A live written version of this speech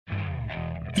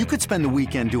You could spend the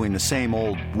weekend doing the same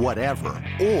old whatever,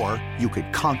 or you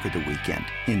could conquer the weekend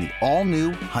in the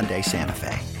all-new Hyundai Santa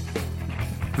Fe.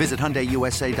 Visit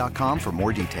HyundaiUSA.com for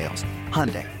more details.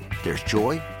 Hyundai, there's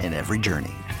joy in every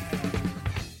journey.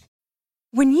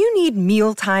 When you need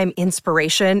mealtime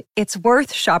inspiration, it's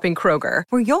worth shopping Kroger,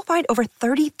 where you'll find over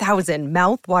 30,000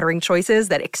 mouth-watering choices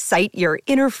that excite your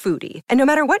inner foodie. And no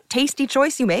matter what tasty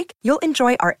choice you make, you'll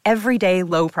enjoy our everyday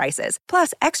low prices,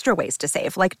 plus extra ways to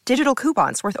save, like digital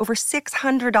coupons worth over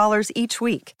 $600 each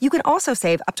week. You can also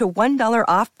save up to $1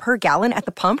 off per gallon at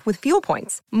the pump with fuel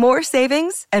points. More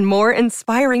savings and more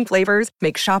inspiring flavors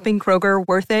make shopping Kroger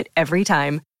worth it every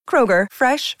time. Kroger,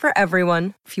 fresh for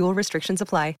everyone. Fuel restrictions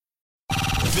apply.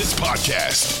 This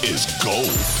podcast is gold.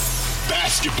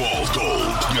 Basketball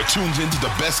gold. You're tuned into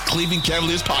the best Cleveland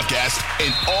Cavaliers podcast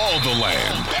in all the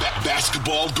land.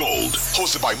 Basketball gold.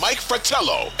 Hosted by Mike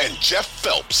Fratello and Jeff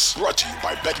Phelps. Brought to you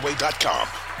by Betway.com.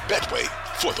 Betway,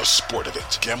 for the sport of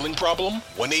it. Gambling problem?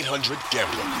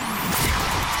 1-800-GAMBLER.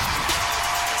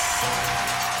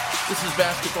 This is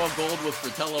Basketball Gold with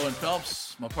Fratello and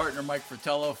Phelps. My partner, Mike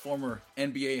Fratello, former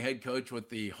NBA head coach with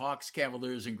the Hawks,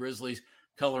 Cavaliers, and Grizzlies.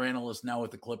 Color analyst now with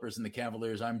the Clippers and the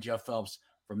Cavaliers. I'm Jeff Phelps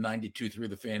from 92.3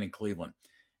 The Fan in Cleveland.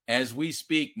 As we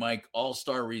speak, Mike,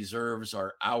 all-star reserves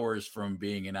are hours from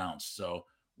being announced. So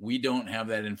we don't have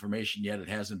that information yet. It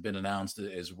hasn't been announced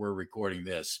as we're recording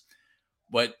this.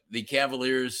 But the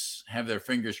Cavaliers have their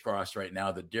fingers crossed right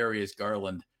now that Darius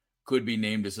Garland could be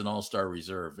named as an all-star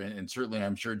reserve. And certainly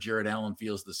I'm sure Jared Allen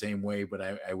feels the same way, but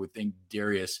I would think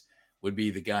Darius would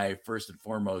be the guy first and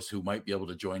foremost who might be able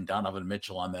to join Donovan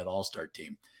Mitchell on that all-star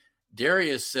team.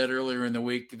 Darius said earlier in the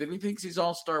week that he thinks he's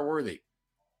all-star worthy.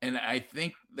 And I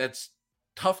think that's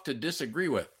tough to disagree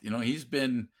with. You know, he's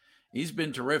been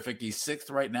terrific. He's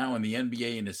sixth right now in the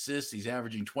NBA in assists. He's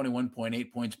averaging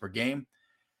 21.8 points per game.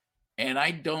 And I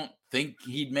don't think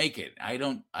he'd make it. I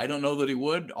don't know that he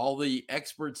would. All the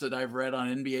experts that I've read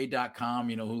on NBA.com,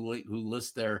 you know, who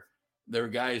list their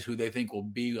guys who they think will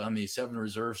be on the 7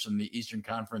 reserves from the Eastern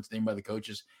Conference named by the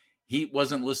coaches, he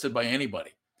wasn't listed by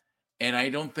anybody. And I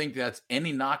don't think that's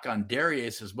any knock on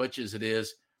Darius as much as it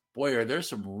is, boy, are there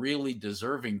some really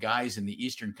deserving guys in the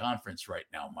Eastern Conference right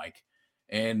now, Mike.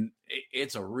 And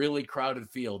it's a really crowded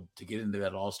field to get into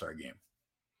that all-star game.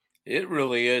 It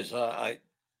really is. I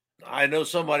know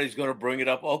somebody's going to bring it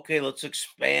up. Okay, let's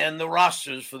expand the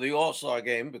rosters for the all-star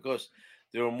game because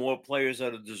there are more players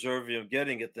that are deserving of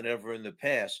getting it than ever in the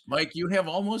past. Mike, you have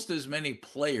almost as many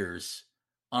players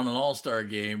on an all-star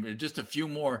game, just a few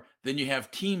more, than you have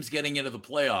teams getting into the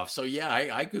playoffs. So, yeah,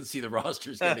 I could see the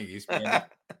rosters getting expanded.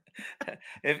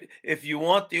 If you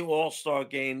want the all-star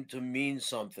game to mean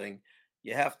something,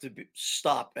 you have to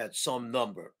stop at some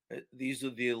number. These are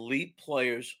the elite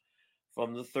players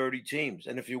from the 30 teams.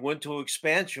 And if you went to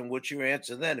expansion, what's your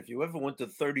answer then? If you ever went to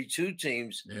 32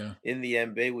 teams in the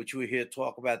NBA, which we hear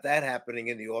talk about that happening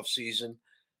in the offseason,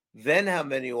 then how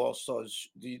many all-stars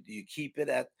do you keep it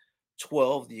at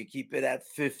 12? Do you keep it at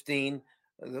 15?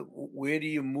 Where do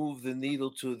you move the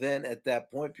needle to then at that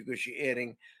point? Because you're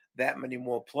adding that many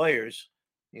more players,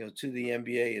 you know, to the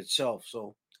NBA itself.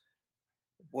 So,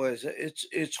 boys,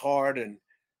 it's hard, and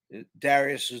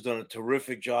Darius has done a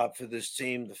terrific job for this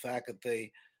team. The fact that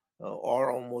they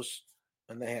are almost,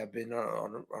 and they have been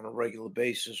on a regular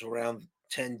basis, around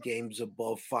 10 games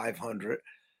above 500,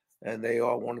 and they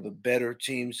are one of the better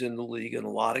teams in the league in a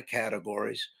lot of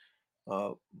categories.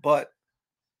 But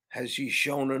has he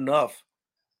shown enough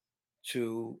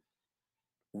to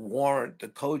warrant the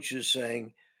coaches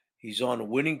saying he's on a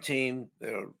winning team?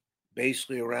 They're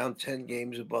basically around 10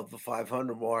 games above the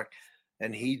 500 mark,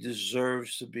 and he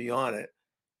deserves to be on it.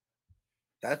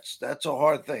 That's a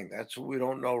hard thing. That's what we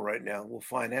don't know right now. We'll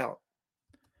find out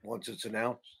once it's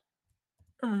announced.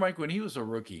 Remember, Mike, when he was a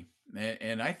rookie,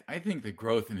 and I think the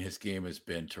growth in his game has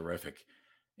been terrific.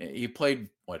 He played,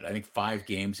 I think 5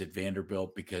 games at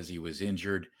Vanderbilt because he was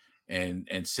injured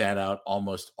and sat out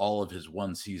almost all of his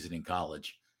one season in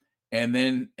college. And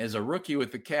then as a rookie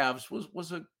with the Cavs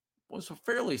was a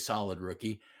fairly solid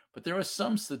rookie, but there was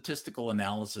some statistical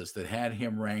analysis that had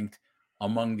him ranked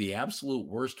among the absolute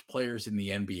worst players in the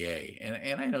NBA.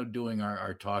 And I know doing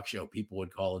our talk show, people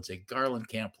would call and say, Garland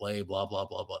can't play, blah, blah,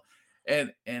 blah, blah.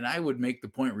 And I would make the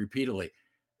point repeatedly.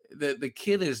 The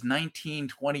kid is 19,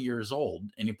 20 years old,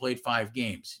 and he played 5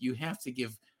 games. You have to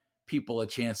give people a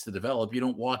chance to develop. You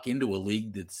don't walk into a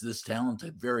league that's this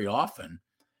talented very often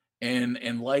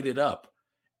and light it up.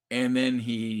 And then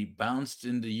he bounced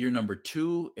into year number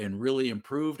 2 and really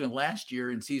improved. And last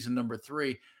year in season number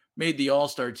 3, made the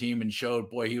all-star team and showed,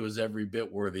 boy, he was every bit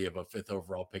worthy of a 5th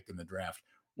overall pick in the draft.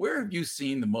 Where have you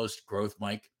seen the most growth,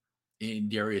 Mike, in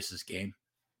Darius's game?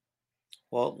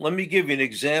 Well, let me give you an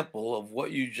example of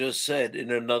what you just said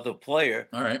in another player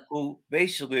All right. who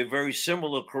basically a very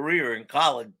similar career in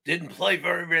college, didn't play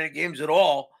very many games at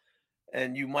all.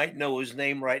 And you might know his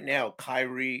name right now,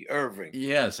 Kyrie Irving.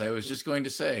 Yes, I was just going to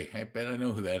say, I bet I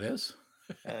know who that is.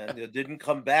 And it didn't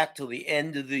come back till the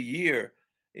end of the year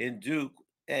in Duke,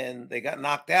 and they got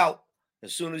knocked out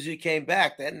as soon as he came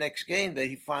back. That next game that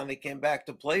he finally came back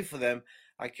to play for them,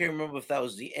 I can't remember if that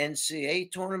was the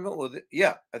NCAA tournament or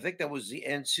yeah, I think that was the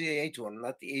NCAA tournament,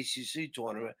 not the ACC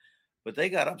tournament. But they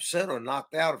got upset or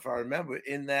knocked out, if I remember,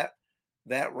 in that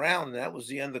round. That was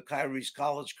the end of Kyrie's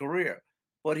college career.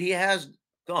 But he has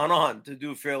gone on to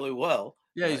do fairly well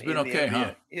Yeah, he's been in the okay, huh?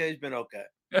 NBA. Yeah, he's been okay.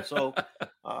 So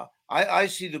I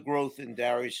see the growth in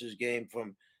Darius's game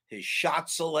from his shot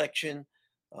selection,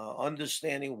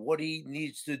 understanding what he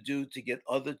needs to do to get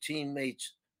other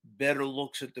teammates better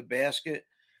looks at the basket.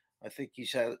 I think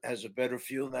has a better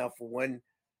feel now for when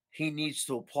he needs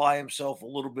to apply himself a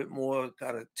little bit more,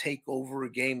 kind of take over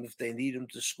a game if they need him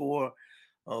to score,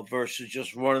 versus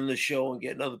just running the show and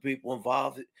getting other people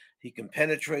involved. He can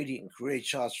penetrate, he can create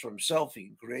shots for himself, he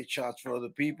can create shots for other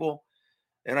people.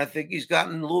 And I think he's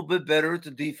gotten a little bit better at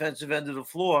the defensive end of the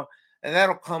floor. And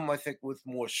that'll come, I think, with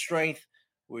more strength,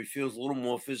 where he feels a little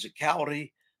more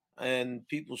physicality, and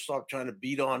people start trying to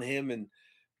beat on him and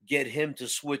get him to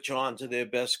switch on to their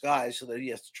best guys so that he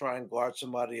has to try and guard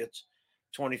somebody that's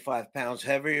 25 pounds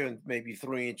heavier and maybe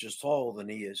 3 inches taller than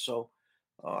he is. So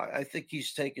I think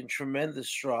he's taken tremendous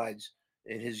strides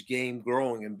in his game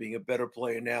growing and being a better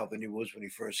player now than he was when he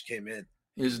first came in.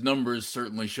 His numbers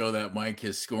certainly show that, Mike.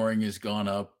 His scoring has gone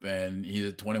up, and he's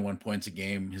at 21 points a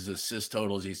game. His assist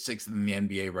totals, he's sixth in the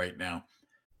NBA right now.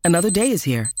 Another day is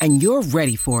here, and you're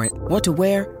ready for it. What to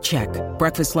wear? Check.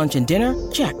 Breakfast, lunch, and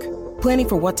dinner? Check. Planning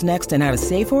for what's next and how to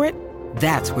save for it?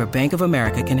 That's where Bank of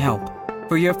America can help.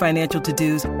 For your financial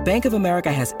to-dos, Bank of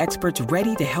America has experts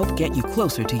ready to help get you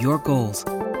closer to your goals.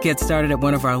 Get started at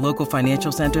one of our local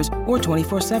financial centers or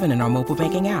 24/7 in our mobile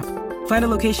banking app. Find a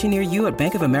location near you at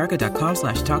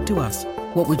bankofamerica.com/talktous.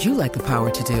 What would you like the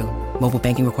power to do? Mobile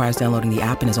banking requires downloading the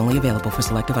app and is only available for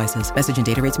select devices. Message and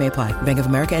data rates may apply. Bank of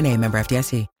America NA, member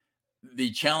FDIC.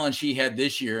 The challenge he had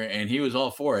this year, and he was all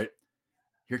for it.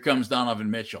 Here comes Donovan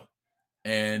Mitchell.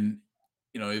 And,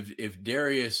 if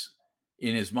Darius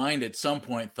in his mind at some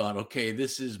point thought, okay,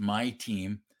 this is my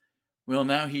team. Well,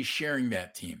 now he's sharing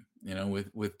that team,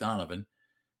 with Donovan.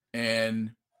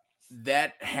 And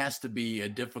that has to be a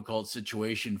difficult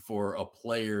situation for a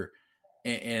player.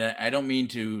 And I don't mean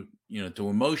to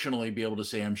emotionally be able to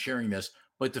say I'm sharing this,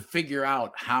 but to figure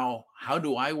out how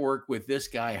do I work with this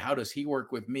guy? How does he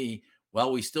work with me?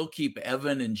 Well, we still keep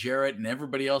Evan and Jarrett and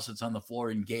everybody else that's on the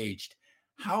floor engaged.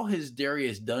 How has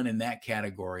Darius done in that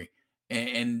category?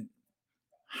 And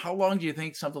how long do you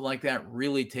think something like that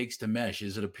really takes to mesh?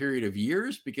 Is it a period of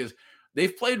years? Because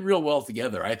they've played real well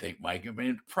together, I think, Mike. I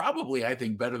mean, probably, I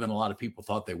think, better than a lot of people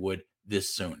thought they would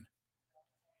this soon.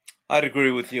 I'd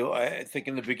agree with you. I think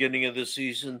in the beginning of the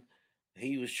season,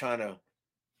 he was trying to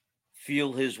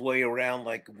feel his way around,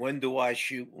 like, when do I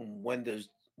shoot and when does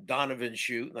Donovan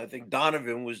shoot? And I think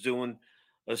Donovan was doing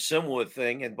a similar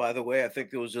thing. And by the way, I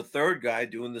think there was a third guy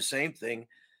doing the same thing,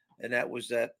 and that was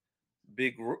that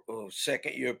big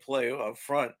second-year player up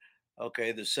front,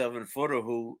 okay, the 7-footer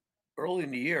who early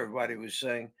in the year, everybody was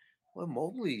saying, well,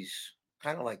 Mobley's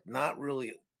kind of like not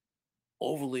really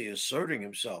overly asserting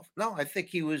himself. No, I think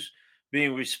he was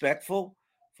being respectful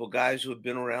for guys who have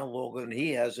been around longer than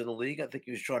he has in the league. I think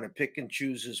he was trying to pick and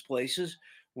choose his places.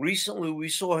 Recently, we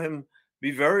saw him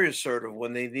be very assertive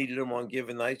when they needed him on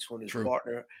given nights when his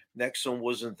partner next to him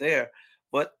wasn't there.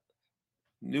 But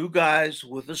new guys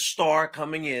with a star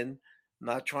coming in,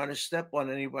 not trying to step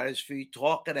on anybody's feet,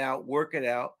 talk it out, work it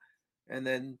out. And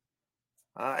then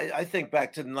I think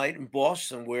back to the night in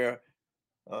Boston where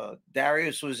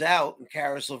Darius was out and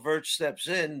Karis LeVert steps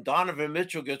in. Donovan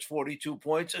Mitchell gets 42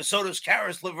 points, and so does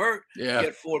Karis LeVert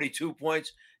get 42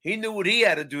 points. He knew what he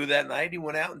had to do that night. He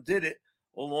went out and did it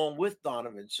along with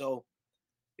Donovan. So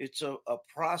it's a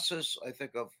process, I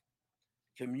think, of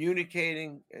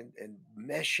communicating and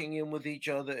meshing in with each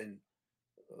other and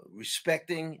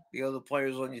respecting the other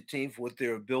players on your team for what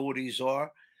their abilities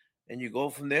are. And you go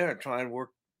from there and try and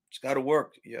work. It's got to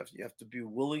work. You have to be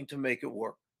willing to make it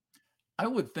work. I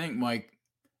would think, Mike,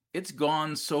 it's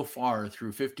gone so far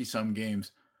through 50-some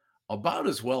games about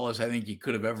as well as I think you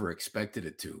could have ever expected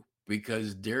it to,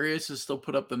 because Darius has still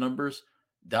put up the numbers.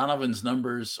 Donovan's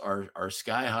numbers are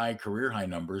sky-high, career-high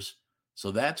numbers,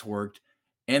 so that's worked,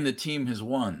 and the team has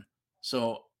won.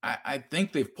 So I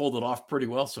think they've pulled it off pretty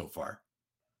well so far.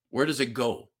 Where does it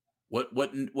go?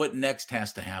 What next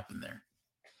has to happen there?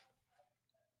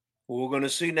 Well, we're going to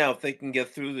see now if they can get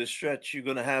through this stretch. You're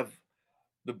going to have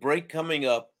the break coming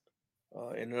up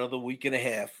in another week and a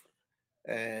half.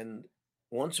 And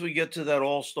once we get to that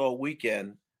All-Star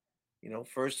weekend,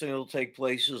 first thing that'll take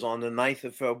place is on the 9th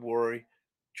of February,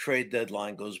 trade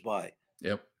deadline goes by.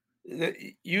 Yep.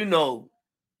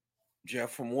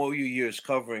 Jeff, from all your years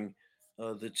covering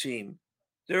the team,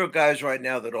 there are guys right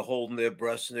now that are holding their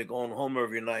breaths and they're going home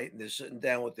every night and they're sitting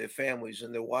down with their families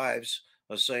and their wives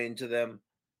are saying to them,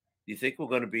 "Do you think we're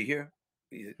going to be here?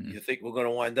 You think we're going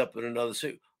to wind up in another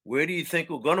city? Where do you think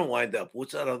we're going to wind up?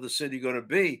 What's that other city going to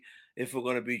be if we're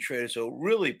going to be traded?" So it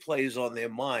really plays on their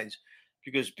minds,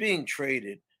 because being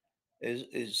traded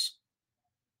is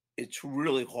it's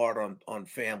really hard on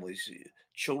families.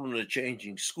 Children are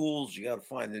changing schools. You got to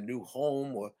find a new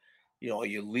home, or are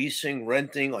you leasing,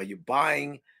 renting? Are you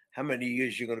buying? How many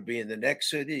years you're going to be in the next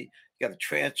city? You got to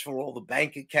transfer all the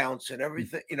bank accounts and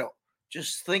everything.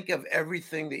 Just think of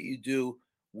everything that you do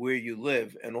where you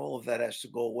live, and all of that has to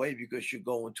go away because you're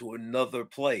going to another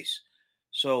place.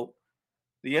 So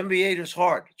the NBA is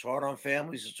hard. It's hard on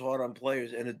families. It's hard on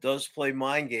players, and it does play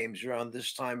mind games around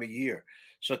this time of year.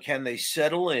 So can they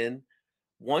settle in?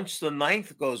 Once the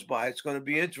 9th goes by, it's going to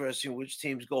be interesting which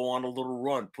teams go on a little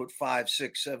run, put 5,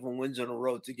 6, 7 wins in a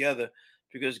row together,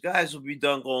 because guys will be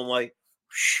done going like,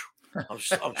 I'm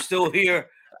still here.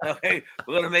 Okay,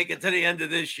 we're going to make it to the end of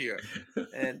this year.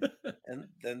 And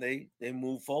then they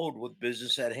move forward with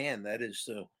business at hand. That is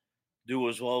to do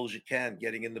as well as you can,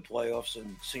 getting in the playoffs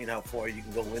and seeing how far you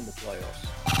can go in the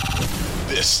playoffs.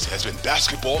 This has been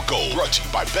Basketball Gold, brought to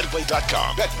you by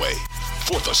Betway.com. Betway,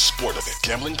 for the sport of it.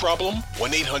 Gambling problem?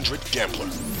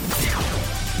 1-800-GAMBLER.